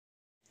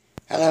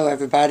Hello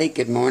everybody,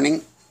 good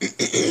morning.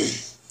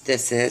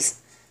 This is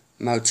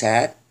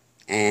MoChat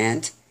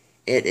and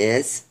it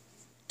is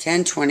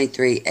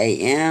 10:23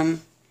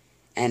 a.m.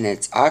 and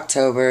it's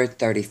October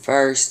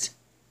 31st,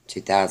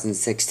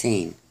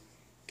 2016.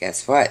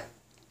 Guess what?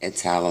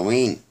 It's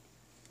Halloween.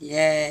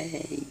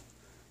 Yay!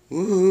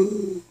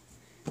 Woohoo!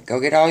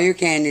 Go get all your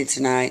candy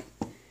tonight.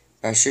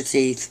 Brush your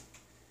teeth.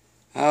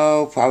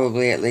 Oh,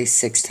 probably at least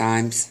 6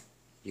 times.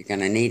 You're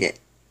gonna need it,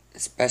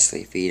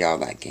 especially if you eat all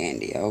that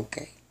candy.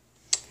 Okay.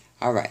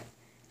 Alright,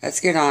 let's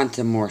get on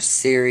to more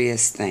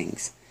serious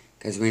things,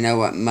 because we know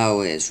what Mo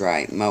is,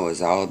 right? Mo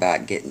is all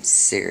about getting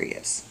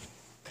serious.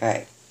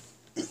 Okay.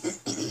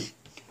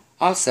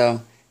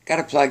 Also, got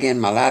to plug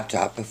in my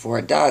laptop before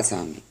it dies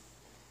on me.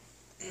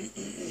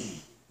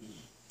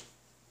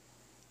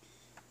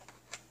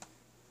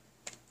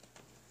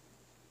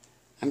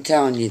 I'm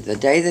telling you, the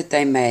day that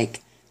they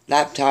make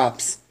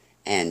laptops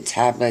and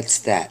tablets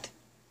that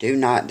do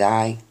not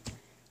die,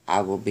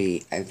 I will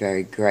be a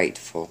very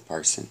grateful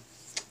person.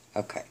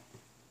 Okay.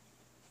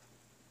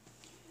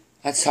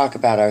 Let's talk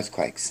about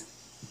earthquakes.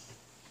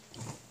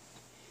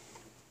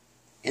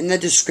 In the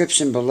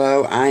description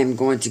below, I am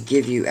going to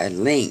give you a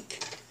link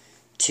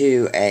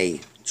to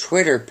a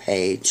Twitter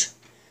page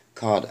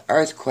called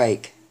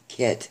Earthquake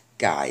Kit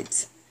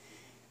Guides.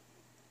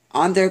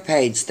 On their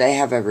page, they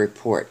have a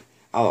report.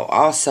 I will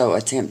also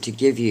attempt to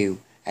give you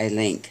a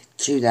link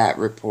to that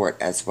report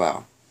as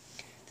well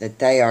that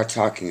they are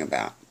talking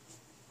about.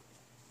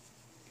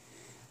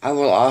 I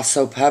will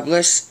also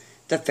publish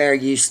the fair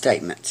use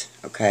statement,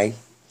 okay?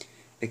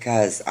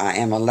 Because I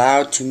am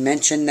allowed to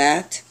mention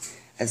that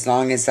as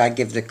long as I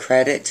give the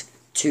credit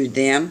to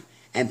them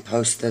and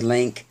post the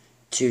link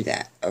to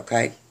that,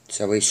 okay?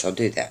 So we shall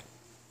do that.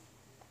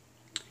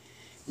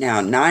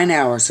 Now, 9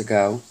 hours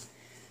ago,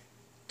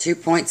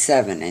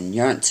 2.7 in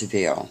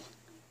Yountville,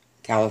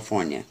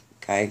 California,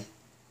 okay?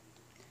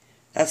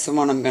 That's the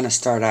one I'm going to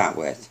start out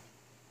with.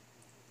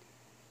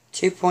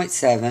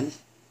 2.7.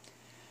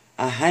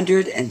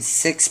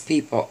 106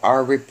 people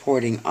are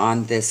reporting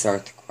on this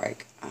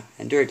earthquake.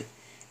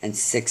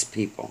 106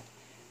 people.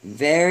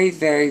 Very,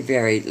 very,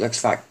 very,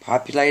 looks like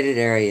populated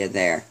area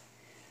there.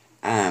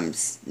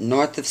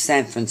 North of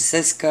San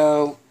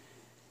Francisco,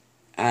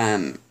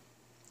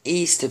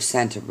 east of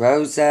Santa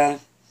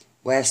Rosa,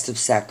 west of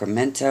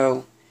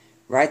Sacramento,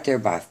 right there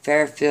by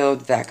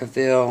Fairfield,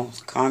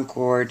 Vacaville,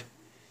 Concord.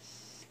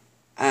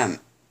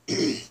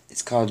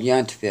 It's called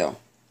Yountville.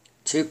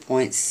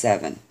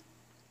 2.7.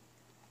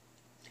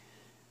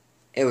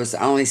 It was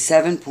only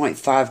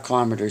 7.5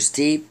 kilometers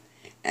deep,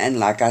 and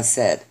like I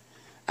said,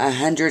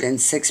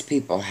 106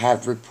 people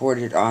have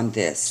reported on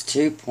this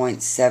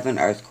 2.7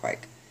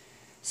 earthquake.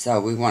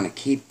 So we want to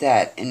keep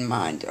that in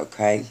mind,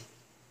 okay?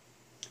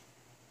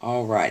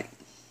 Alright.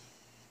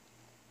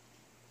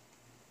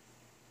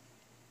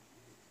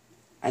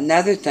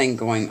 Another thing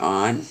going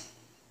on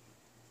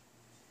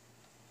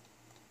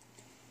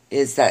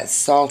is that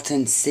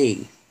Salton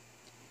Sea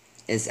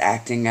is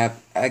acting up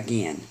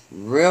again,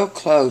 real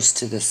close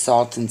to the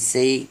Salton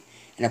Sea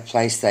in a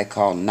place they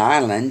call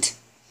Niland.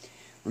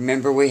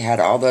 Remember we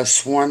had all those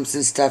swarms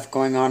and stuff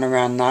going on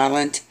around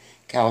Niland,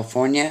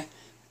 California?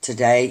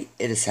 Today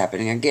it is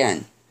happening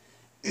again.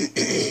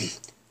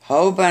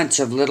 Whole bunch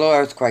of little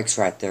earthquakes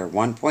right there,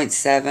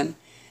 1.7,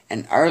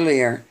 and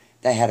earlier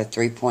they had a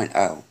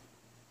 3.0.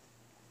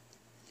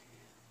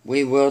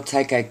 We will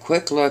take a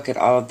quick look at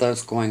all of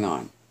those going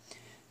on.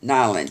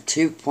 Niland,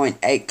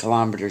 2.8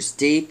 kilometers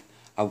deep,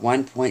 a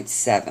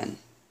 1.7.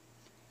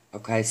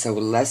 Okay, so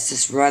let's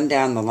just run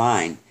down the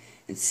line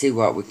and see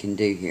what we can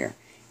do here.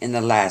 In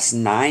the last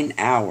 9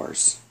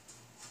 hours,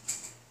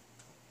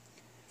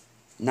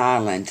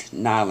 Niland,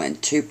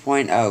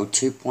 2.0,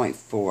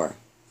 2.4.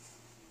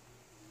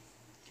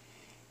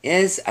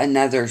 Is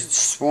another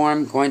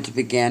swarm going to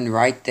begin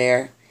right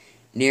there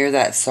near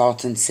that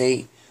Salton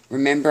Sea?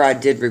 Remember I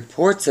did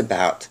reports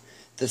about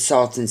the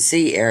Salton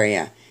Sea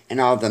area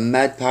and all the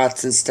mud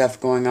pots and stuff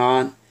going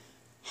on.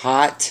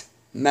 Hot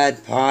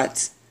mud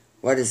pots.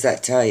 What does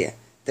that tell you?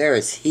 There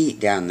is heat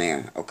down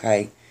there,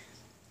 okay?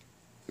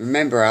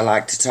 Remember, I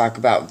like to talk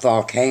about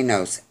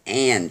volcanoes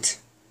and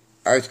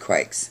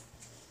earthquakes.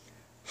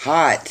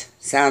 Hot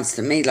sounds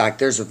to me like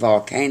there's a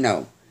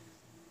volcano.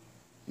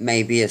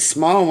 Maybe a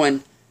small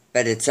one,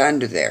 but it's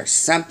under there.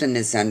 Something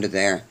is under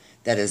there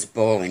that is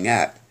boiling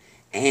up.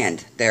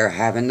 And they're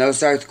having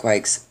those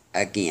earthquakes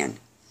again.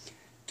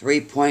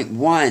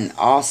 3.1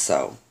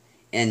 also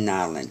in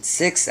Niland,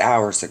 6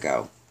 hours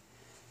ago.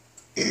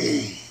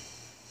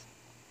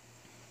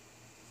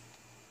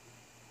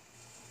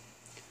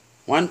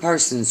 One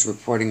person's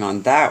reporting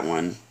on that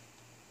one.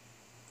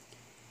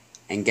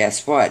 And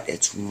guess what?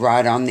 It's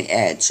right on the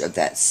edge of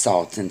that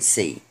Salton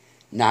Sea.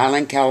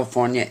 Niland,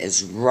 California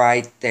is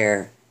right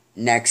there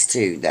next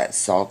to that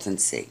Salton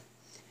Sea.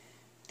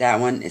 That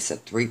one is a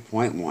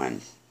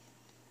 3.1.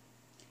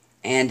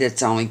 And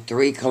it's only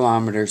 3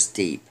 kilometers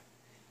deep.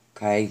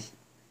 Okay?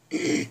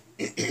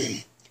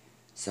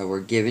 So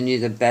we're giving you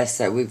the best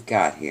that we've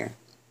got here.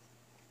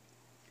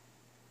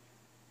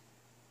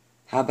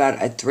 How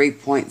about a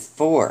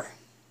 3.4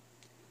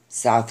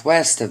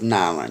 southwest of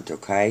Niland,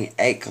 okay?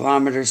 8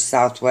 kilometers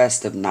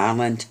southwest of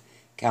Niland,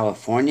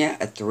 California,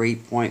 a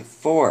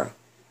 3.4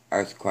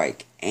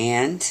 earthquake.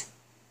 And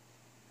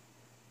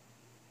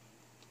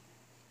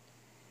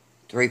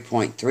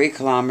 3.3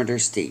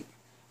 kilometers deep.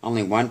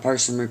 Only one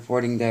person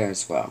reporting there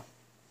as well.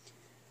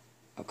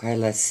 Okay,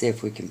 let's see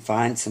if we can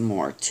find some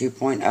more.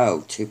 2.0,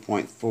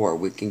 2.4.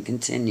 We can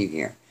continue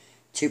here.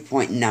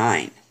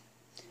 2.9.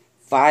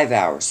 5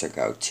 hours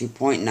ago,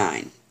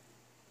 2.9.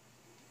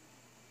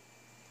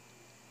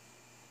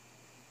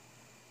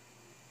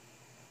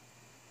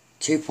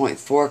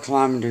 2.4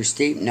 kilometers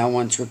deep. No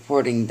one's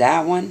reporting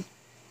that one.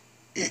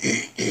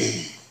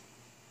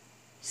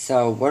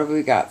 So what have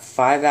we got?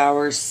 5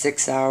 hours,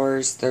 6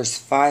 hours. There's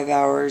 5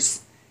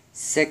 hours,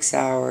 6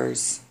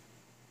 hours.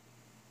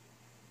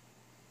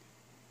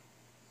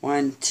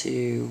 1,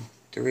 2,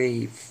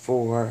 3,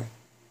 4.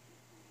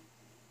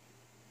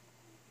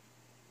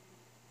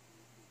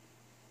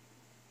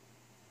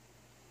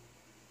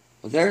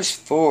 Well, there's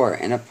 4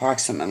 in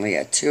approximately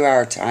a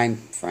 2-hour time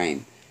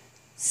frame.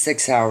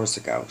 6 hours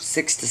ago.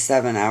 6 to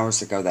 7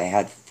 hours ago, they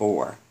had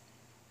 4.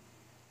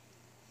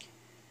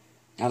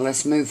 Now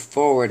let's move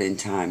forward in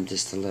time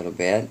just a little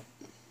bit.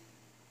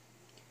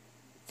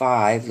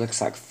 5,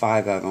 looks like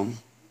 5 of them.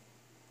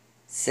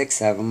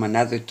 6 of them,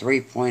 another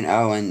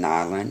 3.0 in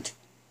Niland.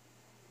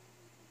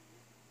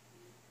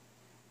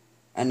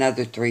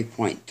 Another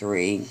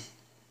 3.3.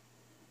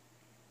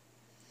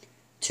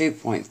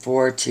 2.4,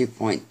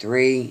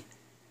 2.3.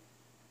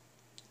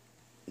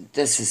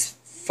 This is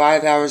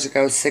 5 hours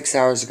ago, 6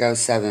 hours ago,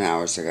 7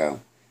 hours ago.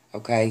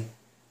 Okay?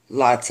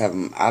 Lots of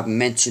them. I've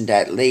mentioned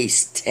at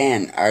least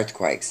 10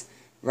 earthquakes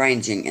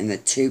ranging in the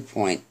 2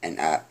 point and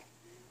up.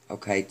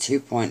 Okay, 2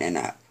 point and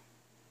up.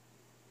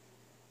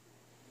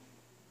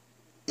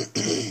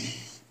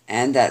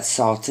 And that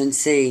Salton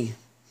Sea.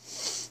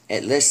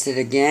 It listed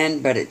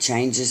again, but it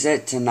changes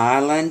it to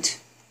Niland.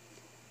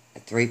 A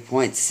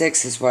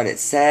 3.6 is what it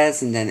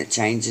says, and then it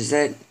changes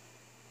it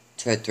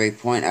to a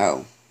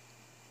 3.0.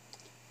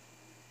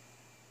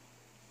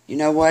 You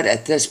know what?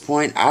 At this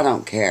point, I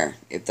don't care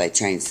if they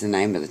change the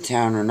name of the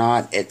town or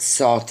not. It's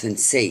Salton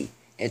Sea.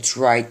 It's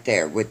right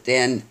there.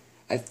 Within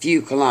a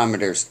few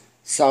kilometers,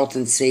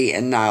 Salton Sea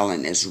and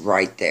Niland is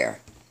right there.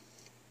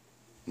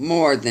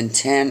 More than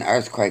 10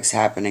 earthquakes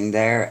happening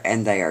there,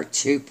 and they are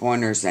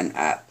 2-pointers and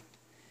up.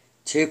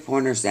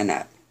 2-pointers and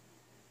up.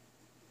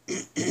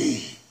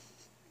 The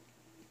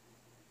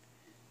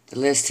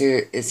list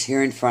here is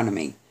here in front of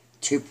me.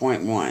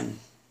 2.1.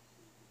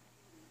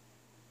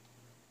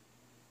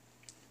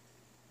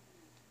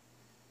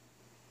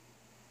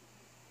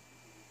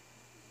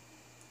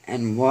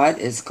 And what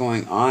is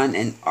going on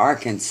in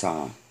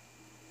Arkansas?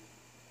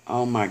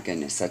 Oh my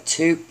goodness. A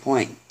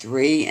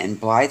 2.3 in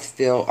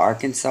Blytheville,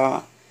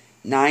 Arkansas.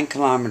 9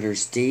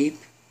 kilometers deep.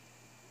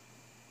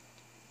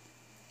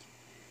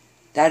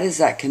 That is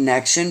that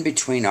connection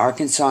between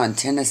Arkansas and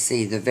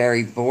Tennessee, the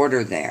very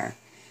border there.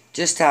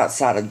 Just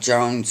outside of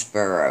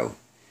Jonesboro.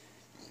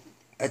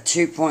 A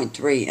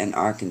 2.3 in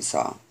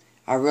Arkansas.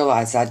 I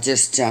realize I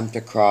just jumped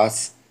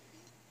across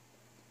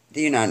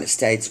the United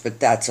States,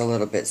 but that's a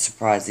little bit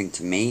surprising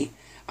to me.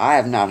 I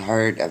have not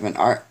heard of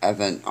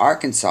an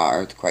Arkansas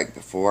earthquake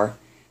before.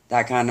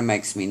 That kind of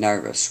makes me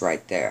nervous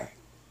right there.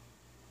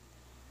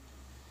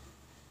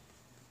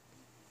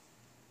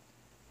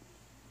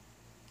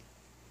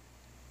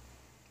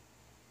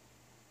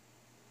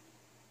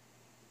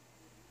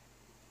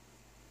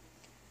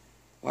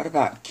 What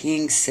about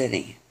King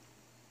City?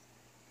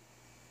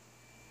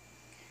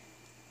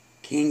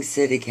 King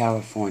City,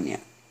 California.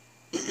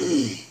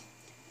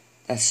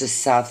 That's just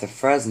south of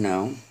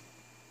Fresno.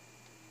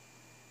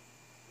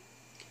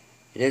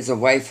 It is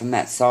away from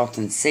that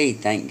Salton Sea,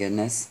 thank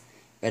goodness,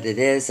 but it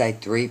is a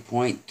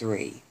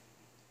 3.3.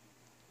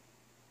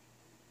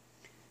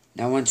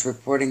 No one's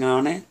reporting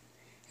on it.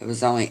 It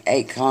was only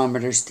 8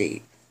 kilometers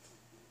deep.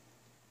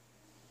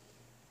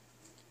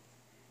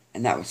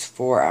 And that was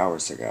 4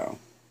 hours ago.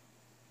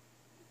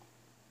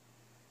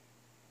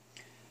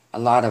 A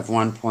lot of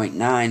 1.9,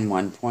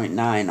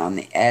 1.9 on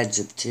the edge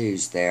of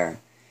 2s there.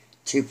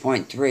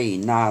 2.3,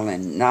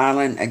 Niland.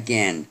 Niland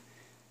again.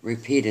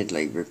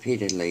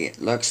 Repeatedly.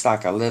 It looks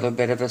like a little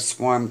bit of a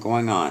swarm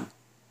going on.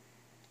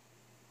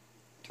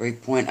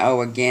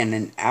 3.0 again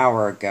an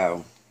hour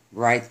ago.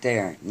 Right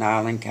there,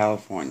 Niland,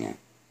 California.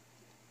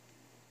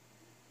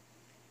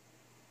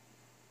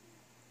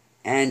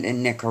 And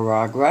in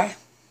Nicaragua,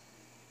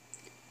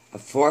 a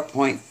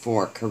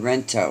 4.4,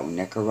 Corinto,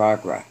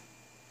 Nicaragua.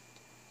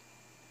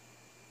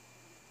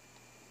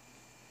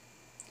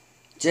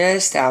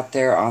 Just out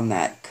there on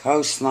that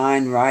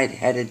coastline, right,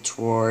 headed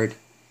toward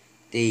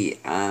the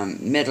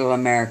Middle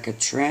America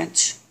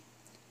Trench.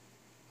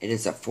 It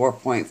is a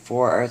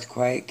 4.4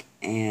 earthquake,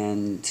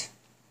 and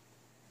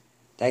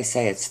they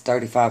say it's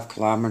 35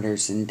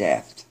 kilometers in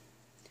depth.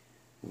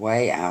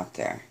 Way out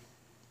there.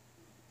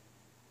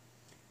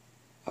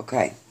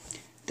 Okay,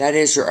 that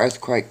is your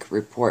earthquake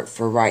report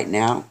for right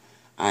now.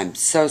 I'm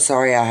so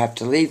sorry I have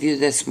to leave you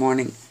this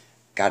morning.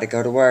 Got to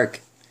go to work.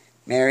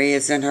 Mary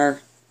is in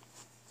her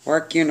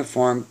work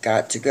uniform,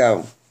 got to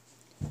go.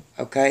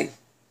 Okay?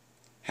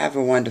 Have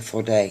a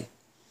wonderful day.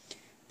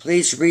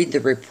 Please read the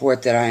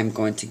report that I am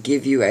going to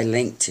give you a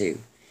link to.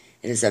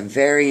 It is a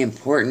very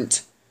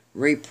important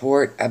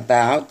report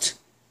about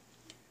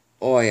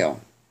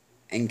oil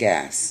and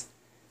gas,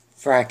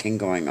 fracking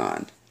going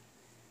on.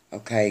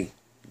 Okay?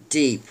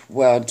 Deep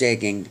well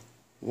digging,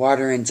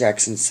 water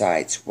injection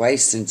sites,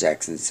 waste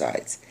injection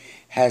sites,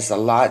 has a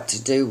lot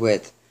to do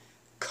with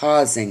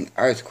causing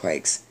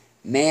earthquakes,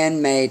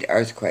 man-made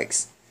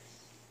earthquakes,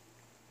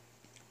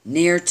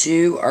 near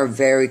to or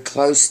very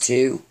close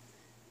to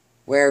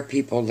where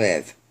people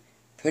live,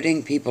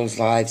 putting people's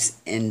lives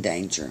in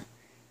danger.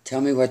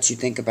 Tell me what you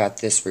think about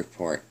this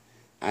report.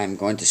 I'm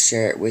going to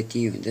share it with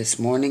you this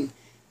morning,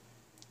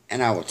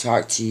 and I will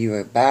talk to you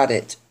about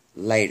it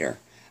later.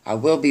 I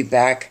will be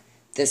back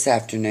this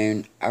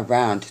afternoon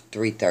around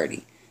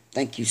 3:30.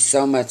 Thank you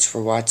so much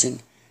for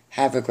watching.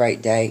 Have a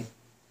great day.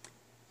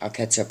 I'll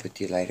catch up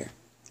with you later.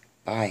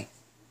 Bye.